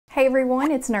Hey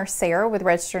everyone, it's Nurse Sarah with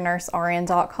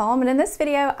registerednursern.com, and in this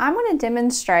video I'm going to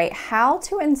demonstrate how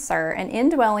to insert an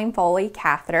indwelling Foley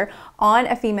catheter on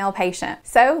a female patient.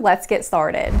 So let's get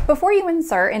started. Before you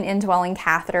insert an indwelling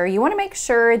catheter, you want to make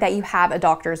sure that you have a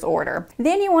doctor's order.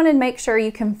 Then you want to make sure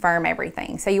you confirm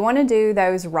everything. So you want to do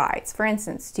those rights. For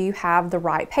instance, do you have the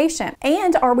right patient?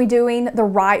 And are we doing the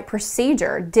right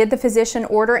procedure? Did the physician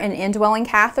order an indwelling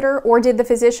catheter, or did the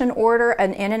physician order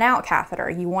an in and out catheter?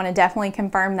 You want to definitely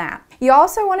confirm that. You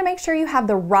also want to make sure you have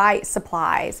the right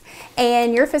supplies,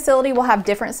 and your facility will have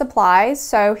different supplies.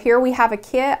 So here we have a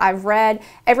kit. I've read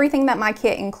everything that my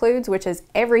kit includes, which is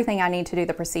everything I need to do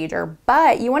the procedure,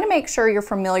 but you want to make sure you're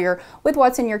familiar with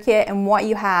what's in your kit and what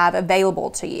you have available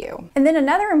to you. And then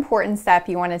another important step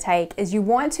you want to take is you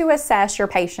want to assess your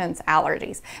patient's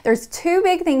allergies. There's two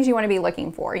big things you want to be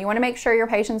looking for. You want to make sure your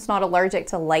patient's not allergic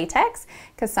to latex,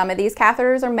 because some of these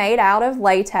catheters are made out of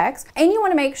latex, and you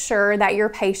want to make sure that your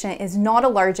patient is not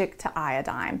allergic to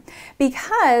iodine,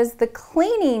 because the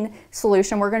cleaning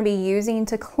solution we're going to be using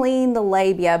to clean the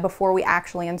labia before we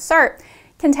actually insert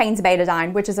contains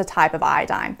betadine, which is a type of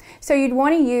iodine. So you'd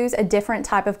want to use a different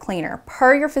type of cleaner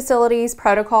per your facility's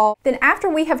protocol. Then after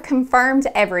we have confirmed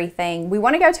everything, we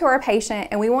want to go to our patient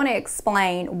and we want to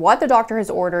explain what the doctor has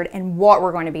ordered and what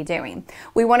we're going to be doing.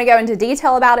 We want to go into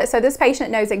detail about it so this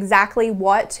patient knows exactly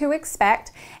what to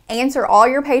expect, answer all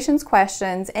your patient's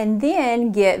questions, and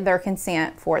then get their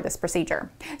consent for this procedure.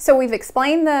 So we've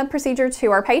explained the procedure to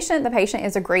our patient. The patient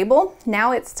is agreeable.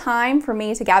 Now it's time for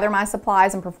me to gather my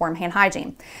supplies and perform hand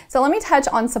hygiene. So let me touch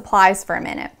on supplies for a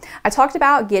minute. I talked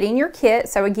about getting your kit.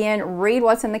 So again, read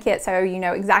what's in the kit so you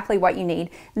know exactly what you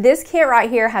need. This kit right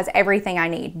here has everything I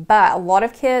need, but a lot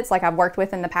of kits, like I've worked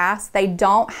with in the past, they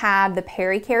don't have the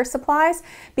peri-care supplies,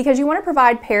 because you want to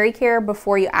provide peri-care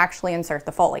before you actually insert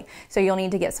the Foley. So you'll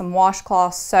need to get some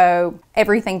washcloths, soap,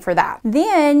 everything for that.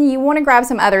 Then you want to grab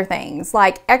some other things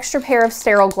like extra pair of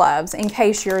sterile gloves in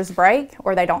case yours break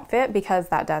or they don't fit, because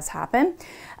that does happen.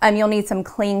 You'll need some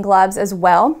clean gloves as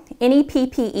well. Any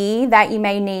PPE that you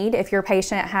may need if your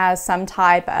patient has some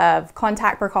type of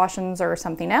contact precautions or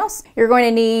something else. You're going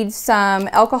to need some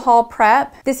alcohol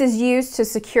prep. This is used to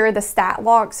secure the stat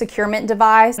lock securement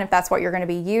device if that's what you're going to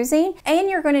be using. And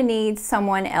you're going to need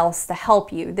someone else to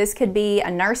help you. This could be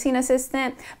a nursing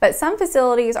assistant, but some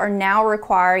facilities are now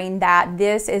requiring that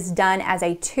this is done as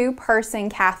a two-person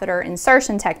catheter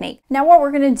insertion technique. Now what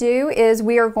we're going to do is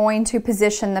we are going to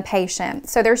position the patient.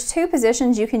 So there's two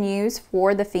positions you can use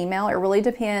for the female. It really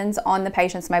depends on the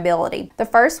patient's mobility. The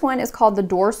first one is called the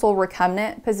dorsal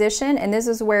recumbent position, and this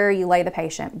is where you lay the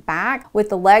patient back with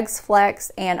the legs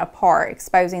flexed and apart,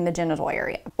 exposing the genital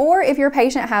area. Or if your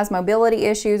patient has mobility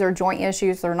issues or joint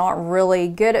issues, they're not really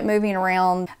good at moving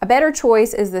around, a better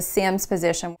choice is the Sims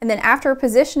position. And then after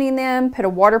positioning them, put a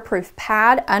waterproof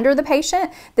pad under the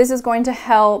patient. This is going to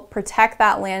help protect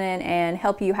that linen and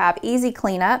help you have easy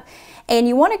cleanup. And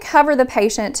you want to cover the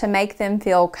patient to make them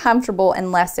feel comfortable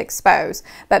and less exposed.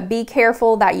 But be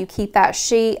careful that you keep that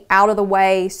sheet out of the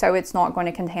way so it's not going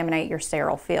to contaminate your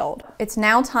sterile field. It's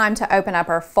now time to open up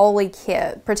our Foley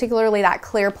kit, particularly that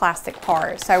clear plastic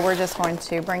part. So we're just going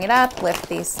to bring it up, lift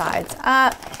these sides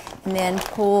up, and then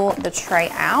pull the tray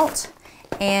out,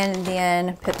 and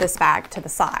then put this back to the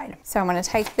side. So I'm going to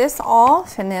take this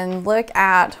off and then look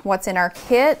at what's in our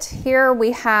kit. Here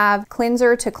we have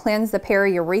cleanser to cleanse the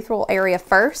periurethral area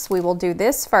first. We will do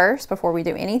this first before we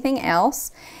do anything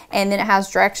else. And then it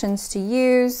has directions to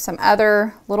use, some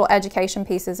other little education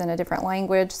pieces in a different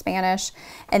language, Spanish.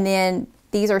 And then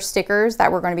these are stickers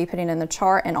that we're going to be putting in the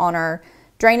chart, and on our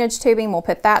drainage tubing, we'll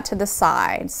put that to the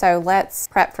side. So let's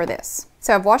prep for this.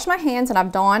 So I've washed my hands and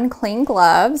I've donned clean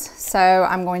gloves. So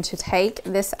I'm going to take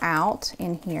this out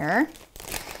in here.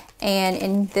 And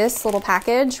in this little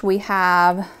package, we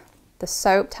have the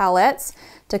soap towelettes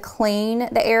to clean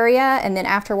the area, and then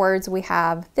afterwards we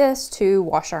have this to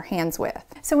wash our hands with.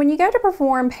 So when you go to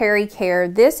perform peri-care,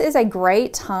 this is a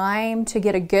great time to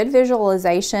get a good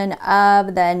visualization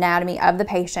of the anatomy of the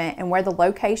patient and where the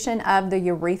location of the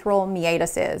urethral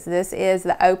meatus is. This is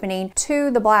the opening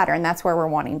to the bladder, and that's where we're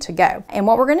wanting to go. And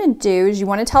what we're going to do is you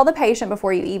want to tell the patient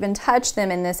before you even touch them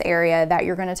in this area that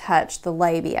you're going to touch the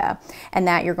labia and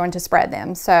that you're going to spread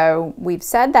them. So we've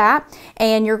said that,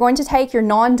 and you're going to take your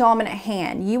non-dominant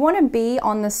hand. You want to be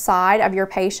on the side of your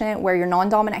patient where your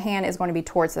non-dominant hand is going to be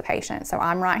towards the patient. So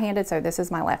I'm right-handed, so this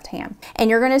is my left hand. And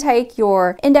you're going to take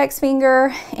your index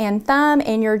finger and thumb,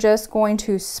 and you're just going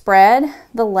to spread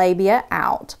the labia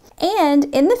out. And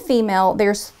in the female,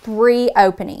 there's three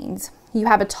openings. You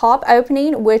have a top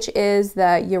opening, which is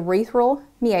the urethral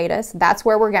meatus. That's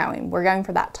where we're going. We're going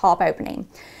for that top opening.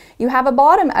 You have a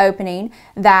bottom opening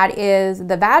that is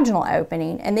the vaginal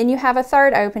opening, and then you have a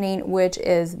third opening, which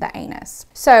is the anus.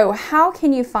 So how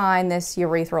can you find this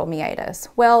urethral meatus?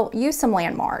 Well, use some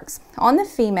landmarks. On the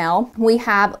female, we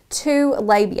have two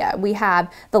labia. We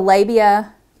have the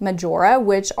labia majora,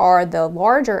 which are the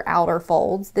larger outer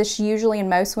folds. This usually in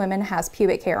most women has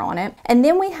pubic hair on it. And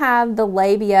then we have the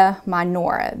labia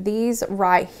minora, these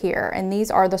right here, and these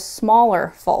are the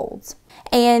smaller folds.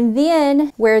 And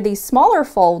then where these smaller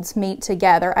folds meet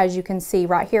together, as you can see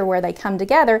right here where they come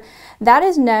together, that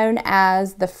is known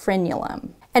as the frenulum.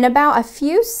 And about a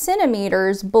few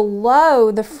centimeters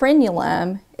below the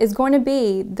frenulum is going to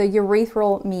be the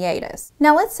urethral meatus.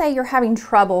 Now let's say you're having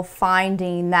trouble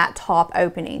finding that top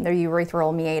opening, the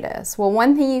urethral meatus. Well,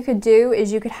 one thing you could do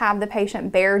is you could have the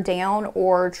patient bear down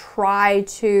or try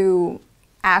to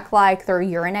act like they're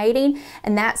urinating,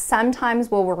 and that sometimes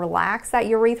will relax that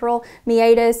urethral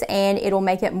meatus and it'll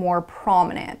make it more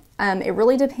prominent. It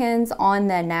really depends on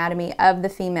the anatomy of the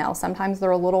female. Sometimes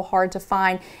they're a little hard to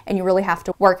find and you really have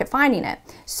to work at finding it.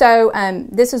 So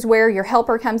this is where your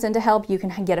helper comes in to help. You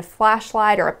can get a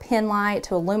flashlight or a pin light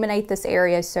to illuminate this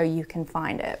area so you can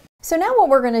find it. So now what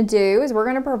we're going to do is we're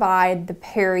going to provide the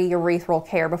periurethral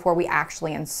care before we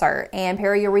actually insert. And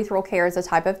periurethral care is a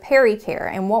type of peri-care.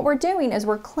 And what we're doing is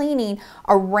we're cleaning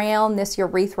around this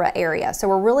urethra area. So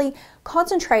we're really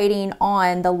concentrating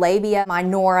on the labia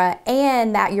minora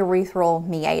and that urethral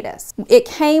meatus. It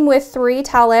came with 3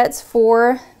 towelettes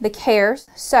for the care.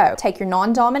 So take your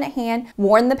non-dominant hand,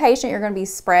 warn the patient you're going to be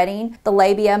spreading the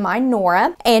labia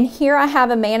minora. And here I have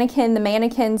a mannequin. The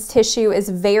mannequin's tissue is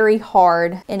very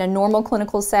hard. In a normal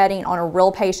clinical setting on a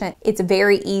real patient, it's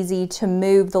very easy to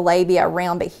move the labia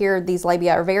around, but here these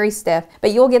labia are very stiff,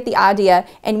 but you'll get the idea.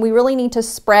 And we really need to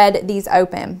spread these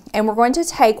open. And we're going to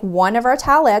take one of our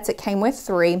towelettes, it came with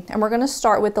 3, and we're going to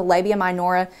start with the labia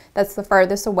minora that's the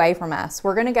furthest away from us.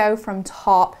 We're going to go from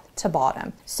top to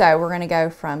bottom. So we're going to go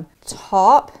from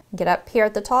top, get up here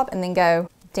at the top, and then go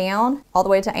down all the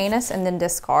way to anus and then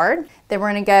discard. Then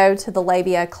we're going to go to the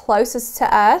labia closest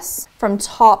to us from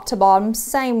top to bottom,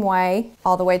 same way,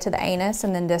 all the way to the anus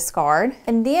and then discard.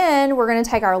 And then we're going to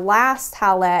take our last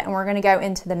towelette and we're going to go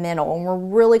into the middle, and we're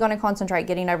really going to concentrate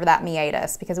getting over that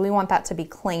meatus because we want that to be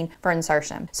clean for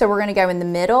insertion. So we're going to go in the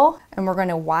middle and we're going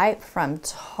to wipe from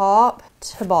top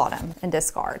to bottom and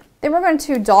discard. Then we're going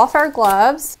to doff our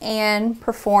gloves and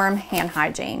perform hand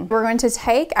hygiene. We're going to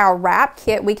take our wrap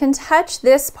kit. We can touch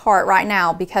this part right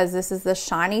now because this is the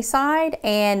shiny side,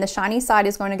 and the shiny side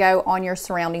is going to go on your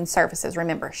surrounding surfaces.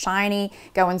 Remember, shiny,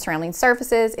 go on surrounding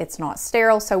surfaces. It's not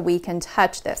sterile, so we can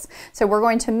touch this. So we're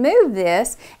going to move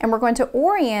this and we're going to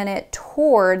orient it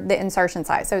toward the insertion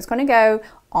site. So it's going to go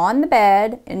on the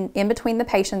bed and in between the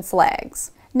patient's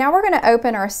legs. Now we're going to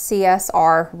open our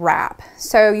CSR wrap.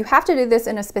 So you have to do this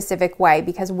in a specific way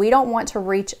because we don't want to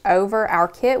reach over our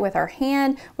kit with our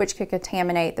hand, which could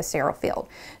contaminate the sterile field.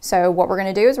 So what we're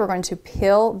going to do is we're going to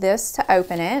peel this to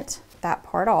open it, that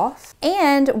part off,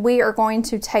 and we are going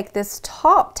to take this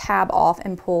top tab off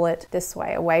and pull it this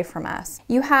way away from us.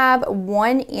 You have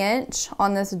 1 inch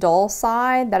on this dull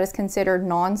side that is considered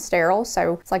non-sterile,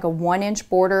 so it's like a 1 inch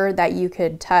border that you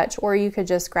could touch, or you could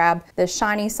just grab the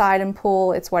shiny side and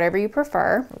pull. It's whatever you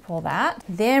prefer. Pull that.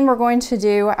 Then we're going to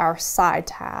do our side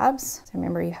tabs. So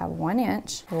remember, you have 1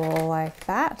 inch, pull like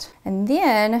that, and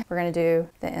then we're going to do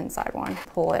the inside one,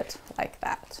 pull it like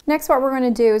that. Next, what we're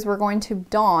going to do is we're going to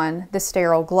don the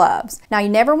sterile gloves. Now you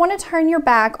never want to turn your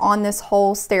back on this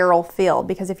whole sterile field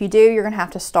because if you do, you're going to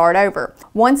have to start over.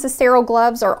 Once the sterile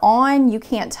gloves are on, you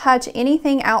can't touch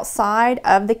anything outside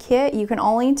of the kit. You can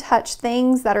only touch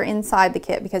things that are inside the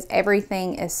kit because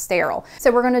everything is sterile. So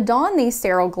we're going to don these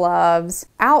sterile gloves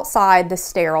outside the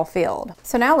sterile field.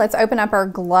 So now let's open up our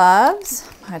gloves.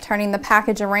 Turning the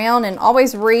package around, and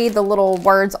always read the little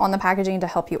words on the packaging to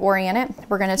help you orient it.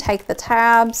 We're going to take the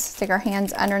tabs, stick our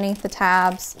hands underneath the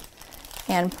tabs,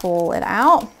 and pull it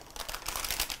out.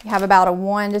 You have about a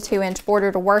 1 to 2 inch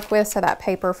border to work with, so that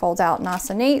paper folds out nice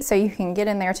and neat so you can get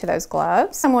in there to those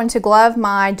gloves. I'm going to glove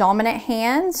my dominant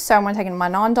hand, so I'm going to take my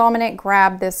non-dominant,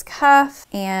 grab this cuff,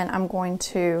 and I'm going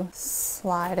to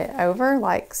slide it over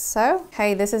like so.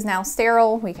 Okay, this is now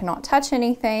sterile. We cannot touch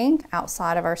anything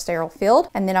outside of our sterile field.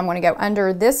 And then I'm going to go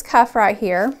under this cuff right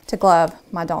here to glove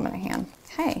my dominant hand.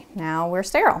 Okay, now we're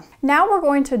sterile. Now we're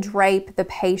going to drape the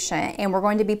patient, and we're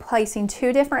going to be placing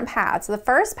two different pads. The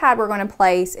first pad we're going to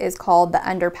place is called the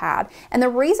under pad. And the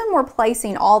reason we're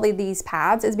placing all of these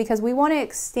pads is because we want to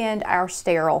extend our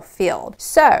sterile field.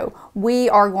 So we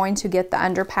are going to get the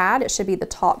under pad. It should be the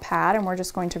top pad, and we're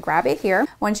just going to grab it here.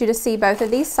 I want you to see both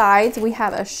of these sides. We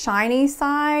have a shiny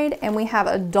side and we have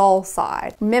a dull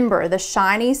side. Remember, the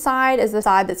shiny side is the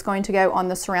side that's going to go on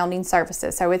the surrounding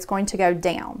surfaces, so it's going to go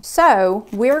down. So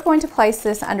we're going to place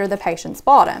this under the patient's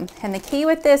bottom. And the key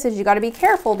with this is you got to be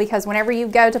careful, because whenever you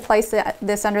go to place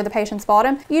this under the patient's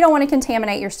bottom, you don't want to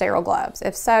contaminate your sterile gloves.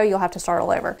 If so, you'll have to start all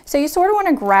over. So you sort of want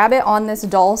to grab it on this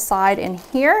dull side in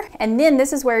here, and then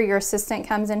this is where your assistant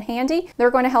comes in handy. They're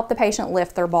going to help the patient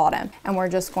lift their bottom, and we're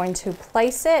just going to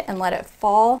place it and let it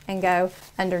fall and go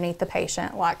underneath the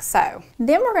patient like so.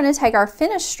 Then we're going to take our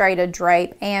fenestrated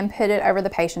drape and put it over the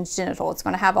patient's genital. It's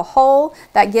going to have a hole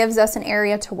that gives us an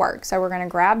area to work. So we're going to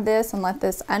grab this and let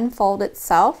this unfold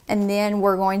itself, and then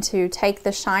we're going to take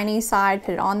the shiny side,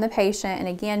 put it on the patient, and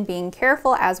again, being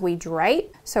careful as we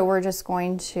drape. So we're just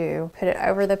going to put it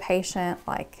over the patient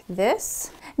like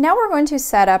this. Now we're going to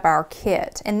set up our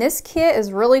kit, and this kit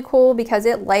is really cool because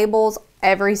it labels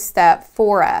every step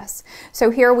for us. So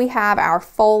here we have our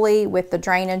Foley with the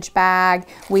drainage bag.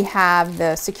 We have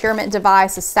the securement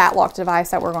device, the stat lock device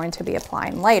that we're going to be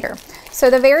applying later. So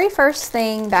the very first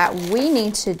thing that we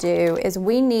need to do is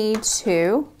we need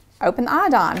to open the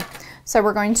iodine. So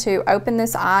we're going to open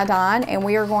this iodine, and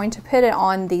we are going to put it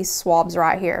on these swabs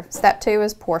right here. Step 2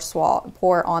 is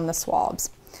pour on the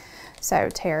swabs. So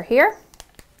tear here.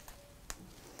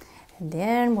 And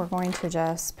then we're going to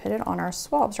just put it on our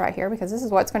swabs right here, because this is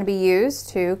what's going to be used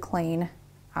to clean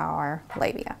our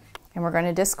labia. And we're going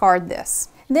to discard this.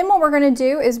 Then what we're going to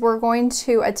do is we're going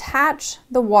to attach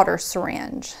the water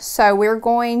syringe. So we're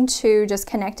going to just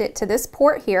connect it to this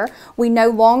port here. We no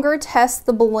longer test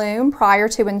the balloon prior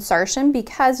to insertion,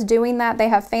 because doing that, they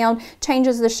have found,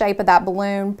 changes the shape of that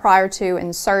balloon prior to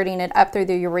inserting it up through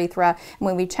the urethra. And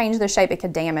when we change the shape, it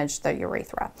could damage the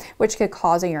urethra, which could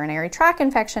cause a urinary tract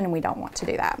infection, and we don't want to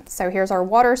do that. So here's our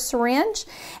water syringe,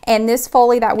 and this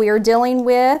Foley that we are dealing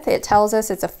with, it tells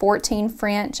us it's a 14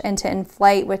 French and to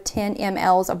inflate with 10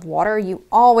 mL of water. You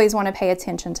always want to pay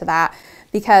attention to that,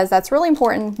 because that's really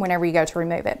important whenever you go to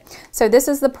remove it. So this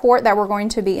is the port that we're going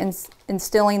to be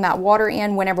instilling that water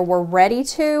in whenever we're ready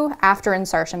to after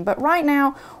insertion. But right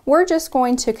now, we're just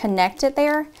going to connect it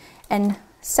there and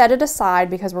set it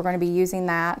aside, because we're going to be using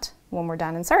that when we're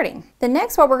done inserting. The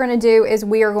next, what we're going to do is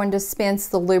we are going to dispense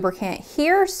the lubricant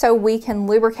here so we can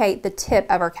lubricate the tip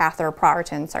of our catheter prior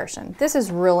to insertion. This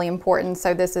is really important,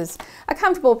 so this is a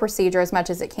comfortable procedure as much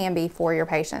as it can be for your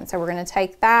patient. So we're going to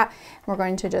take that, and we're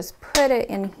going to just put it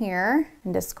in here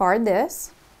and discard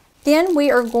this. Then we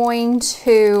are going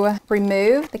to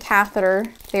remove the catheter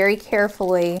very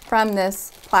carefully from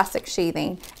this plastic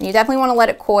sheathing. And you definitely want to let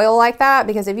it coil like that,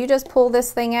 because if you just pull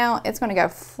this thing out, it's going to go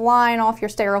flying off your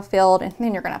sterile field, and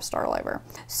then you're going to have to start all over.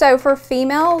 So for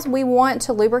females, we want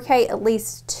to lubricate at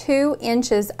least 2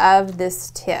 inches of this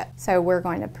tip. So we're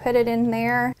going to put it in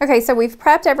there. Okay, so we've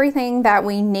prepped everything that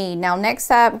we need. Now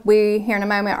next up, we here in a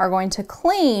moment are going to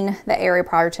clean the area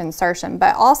prior to insertion.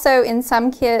 But also in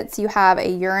some kits, you have a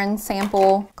urine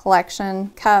sample collection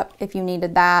cup if you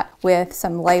needed that, with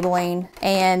some labeling,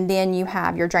 and then you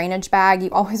have your drainage bag. You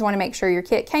always want to make sure your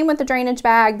kit came with the drainage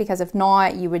bag, because if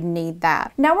not, you would need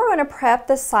that. Now we're going to prep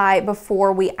the site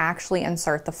before we actually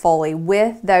insert the Foley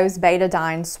with those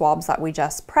betadine swabs that we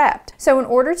just prepped. So in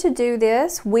order to do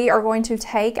this, we are going to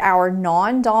take our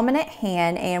non-dominant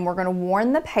hand, and we're going to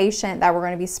warn the patient that we're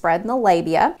going to be spreading the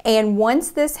labia. And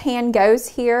once this hand goes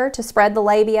here to spread the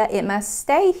labia, it must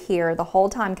stay here the whole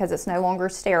time, because it's no longer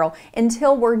sterile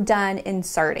until we're done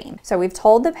inserting. So we've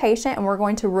told the patient, and we're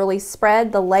going to really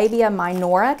spread the labia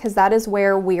minora, because that is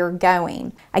where we're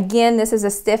going. Again, this is a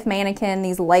stiff mannequin.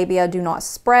 These labia do not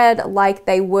spread like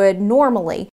they would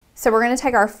normally. So we're going to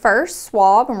take our first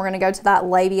swab, and we're going to go to that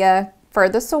labia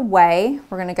furthest away.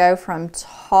 We're going to go from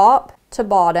top to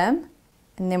bottom,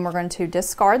 and then we're going to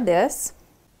discard this.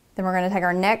 Then we're going to take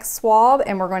our next swab,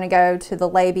 and we're going to go to the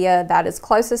labia that is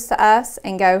closest to us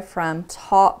and go from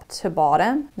top to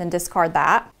bottom, then discard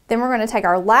that. Then we're going to take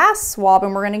our last swab,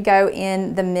 and we're going to go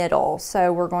in the middle.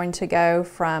 So we're going to go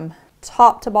from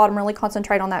top to bottom, really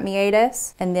concentrate on that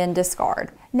meatus, and then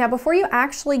discard. Now, before you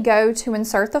actually go to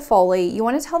insert the Foley, you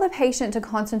want to tell the patient to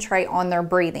concentrate on their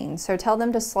breathing. So tell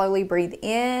them to slowly breathe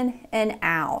in and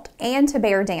out and to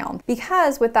bear down,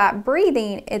 because with that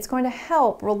breathing, it's going to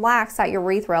help relax that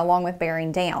urethra along with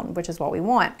bearing down, which is what we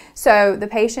want. So the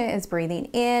patient is breathing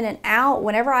in and out.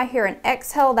 Whenever I hear an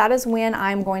exhale, that is when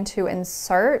I'm going to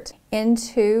insert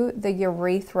into the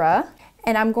urethra,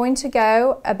 and I'm going to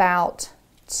go about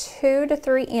 2 to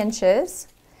 3 inches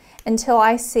until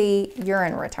I see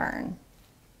urine return.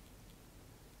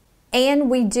 And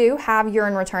we do have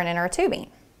urine return in our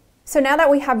tubing. So now that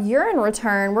we have urine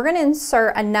return, we're going to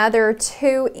insert another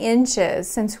 2 inches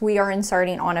since we are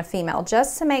inserting on a female,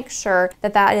 just to make sure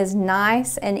that that is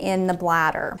nice and in the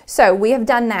bladder. So we have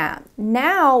done that.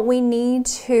 Now we need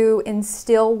to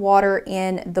instill water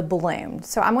in the balloon.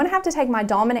 So I'm going to have to take my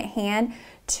dominant hand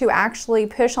to actually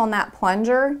push on that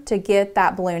plunger to get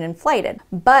that balloon inflated.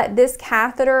 But this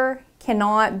catheter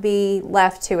cannot be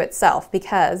left to itself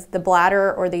because the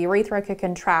bladder or the urethra could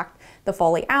contract the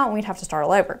Foley out and we'd have to start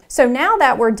all over. So now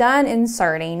that we're done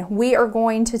inserting, we are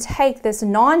going to take this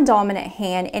non-dominant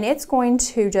hand and it's going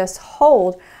to just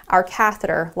hold our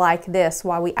catheter like this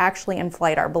while we actually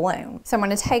inflate our balloon. So I'm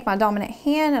going to take my dominant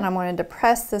hand and I'm going to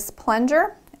depress this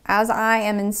plunger. As I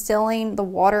am instilling the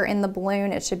water in the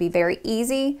balloon, it should be very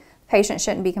easy. The patient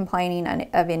shouldn't be complaining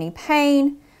of any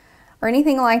pain or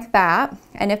anything like that.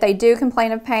 And if they do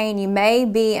complain of pain, you may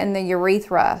be in the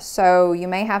urethra, so you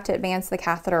may have to advance the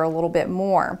catheter a little bit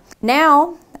more.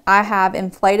 Now I have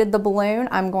inflated the balloon.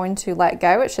 I'm going to let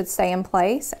go. It should stay in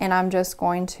place, and I'm just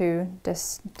going to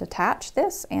detach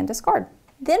this and discard.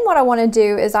 Then what I want to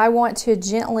do is I want to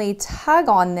gently tug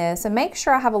on this and make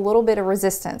sure I have a little bit of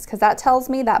resistance, because that tells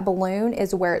me that balloon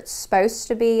is where it's supposed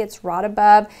to be. It's right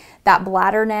above that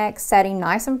bladder neck, setting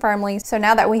nice and firmly. So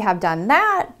now that we have done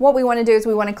that, what we want to do is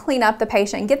we want to clean up the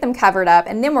patient and get them covered up,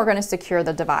 and then we're going to secure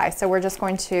the device. So we're just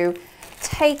going to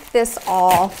take this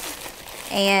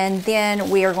off, and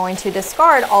then we are going to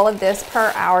discard all of this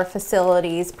per our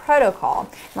facility's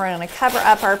protocol. We're going to cover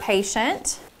up our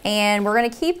patient, and we're going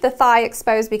to keep the thigh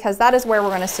exposed because that is where we're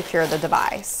going to secure the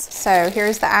device. So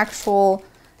here's the actual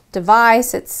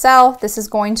device itself. This is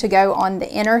going to go on the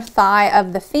inner thigh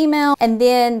of the female, and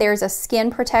then there's a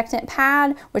skin protectant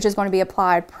pad which is going to be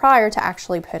applied prior to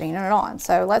actually putting it on.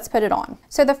 So let's put it on.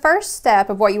 So the first step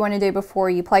of what you want to do before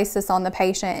you place this on the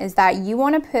patient is that you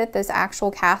want to put this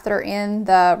actual catheter in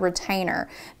the retainer,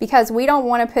 because we don't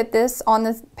want to put this on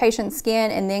the patient's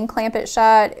skin and then clamp it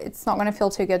shut. It's not going to feel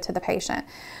too good to the patient.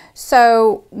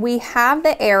 So we have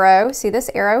the arrow. See this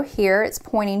arrow here? It's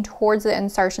pointing towards the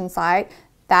insertion site.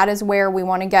 That is where we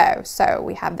want to go. So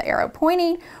we have the arrow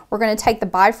pointing. We're going to take the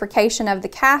bifurcation of the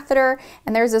catheter,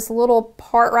 and there's this little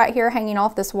part right here hanging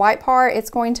off, this white part. It's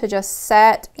going to just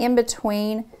set in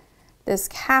between this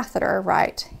catheter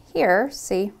right here.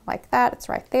 See, like that, it's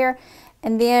right there.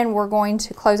 And then we're going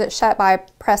to close it shut by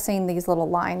pressing these little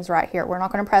lines right here. We're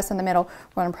not going to press in the middle,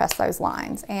 we're going to press those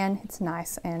lines, and it's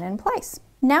nice and in place.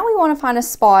 Now we want to find a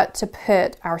spot to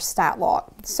put our stat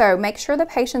lock. So make sure the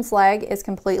patient's leg is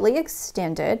completely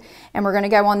extended, and we're going to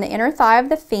go on the inner thigh of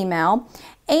the female,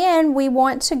 and we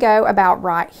want to go about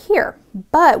right here.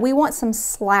 But we want some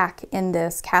slack in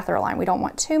this catheter line. We don't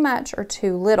want too much or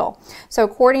too little. So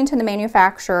according to the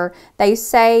manufacturer, they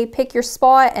say pick your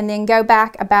spot and then go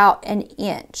back about 1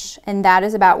 inch, and that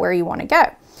is about where you want to go.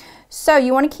 So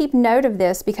you want to keep note of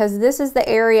this because this is the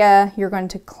area you're going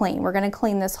to clean. We're going to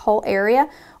clean this whole area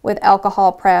with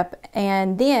alcohol prep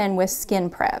and then with skin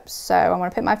prep. So I'm going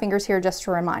to put my fingers here just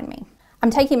to remind me. I'm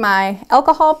taking my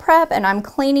alcohol prep and I'm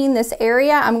cleaning this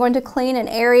area. I'm going to clean an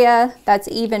area that's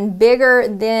even bigger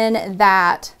than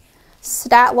that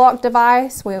stat lock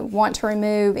device. We want to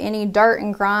remove any dirt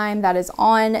and grime that is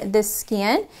on the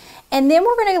skin, and then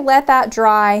we're going to let that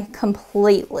dry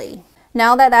completely.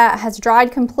 Now that that has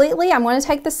dried completely, I'm going to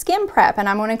take the skin prep and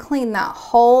I'm going to clean that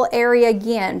whole area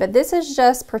again. But this is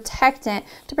just protectant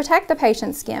to protect the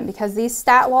patient's skin, because these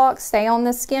stat locks stay on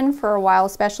the skin for a while,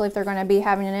 especially if they're going to be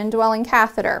having an indwelling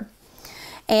catheter.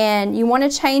 And you want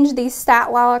to change these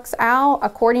stat locks out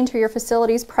according to your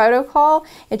facility's protocol.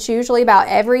 It's usually about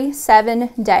every 7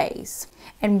 days.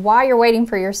 And while you're waiting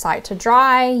for your site to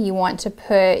dry, you want to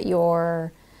put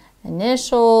your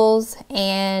initials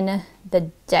and the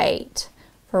date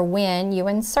for when you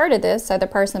inserted this, so the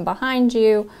person behind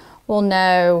you will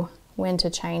know when to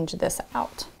change this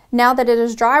out. Now that it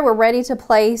is dry, we're ready to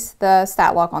place the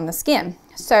stat lock on the skin.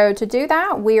 So to do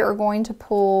that, we are going to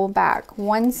pull back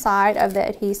one side of the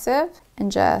adhesive and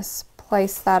just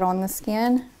place that on the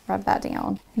skin, rub that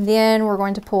down. Then we're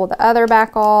going to pull the other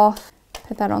back off,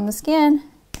 put that on the skin,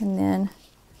 and then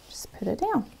just put it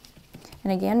down.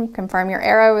 And again, confirm your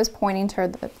arrow is pointing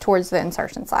towards the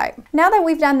insertion site. Now that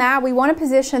we've done that, we want to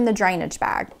position the drainage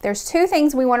bag. There's two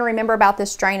things we want to remember about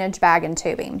this drainage bag and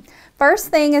tubing. First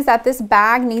thing is that this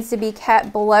bag needs to be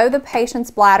kept below the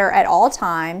patient's bladder at all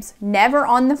times, never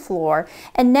on the floor,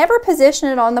 and never position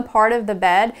it on the part of the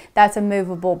bed that's a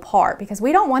movable part, because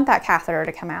we don't want that catheter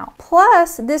to come out.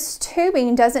 Plus, this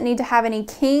tubing doesn't need to have any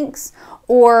kinks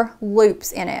or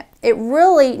loops in it. It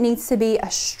really needs to be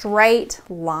a straight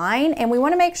line, and we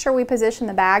want to make sure we position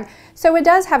the bag so it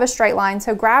does have a straight line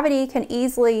so gravity can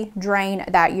easily drain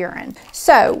that urine.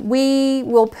 So we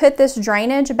will put this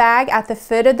drainage bag at the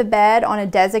foot of the bed on a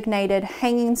designated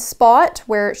hanging spot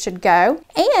where it should go,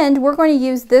 and we're going to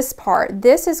use this part.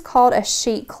 This is called a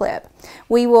sheet clip.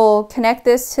 We will connect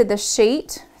this to the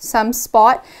sheet, some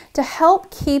spot, to help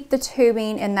keep the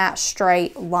tubing in that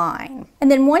straight line.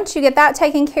 And then once you get that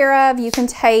taken care of, you can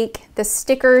take the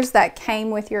stickers that came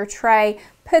with your tray,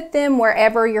 put them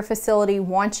wherever your facility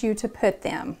wants you to put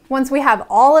them. Once we have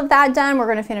all of that done, we're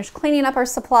going to finish cleaning up our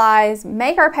supplies,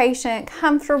 make our patient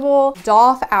comfortable,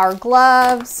 doff our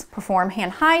gloves, perform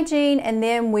hand hygiene, and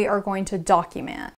then we are going to document.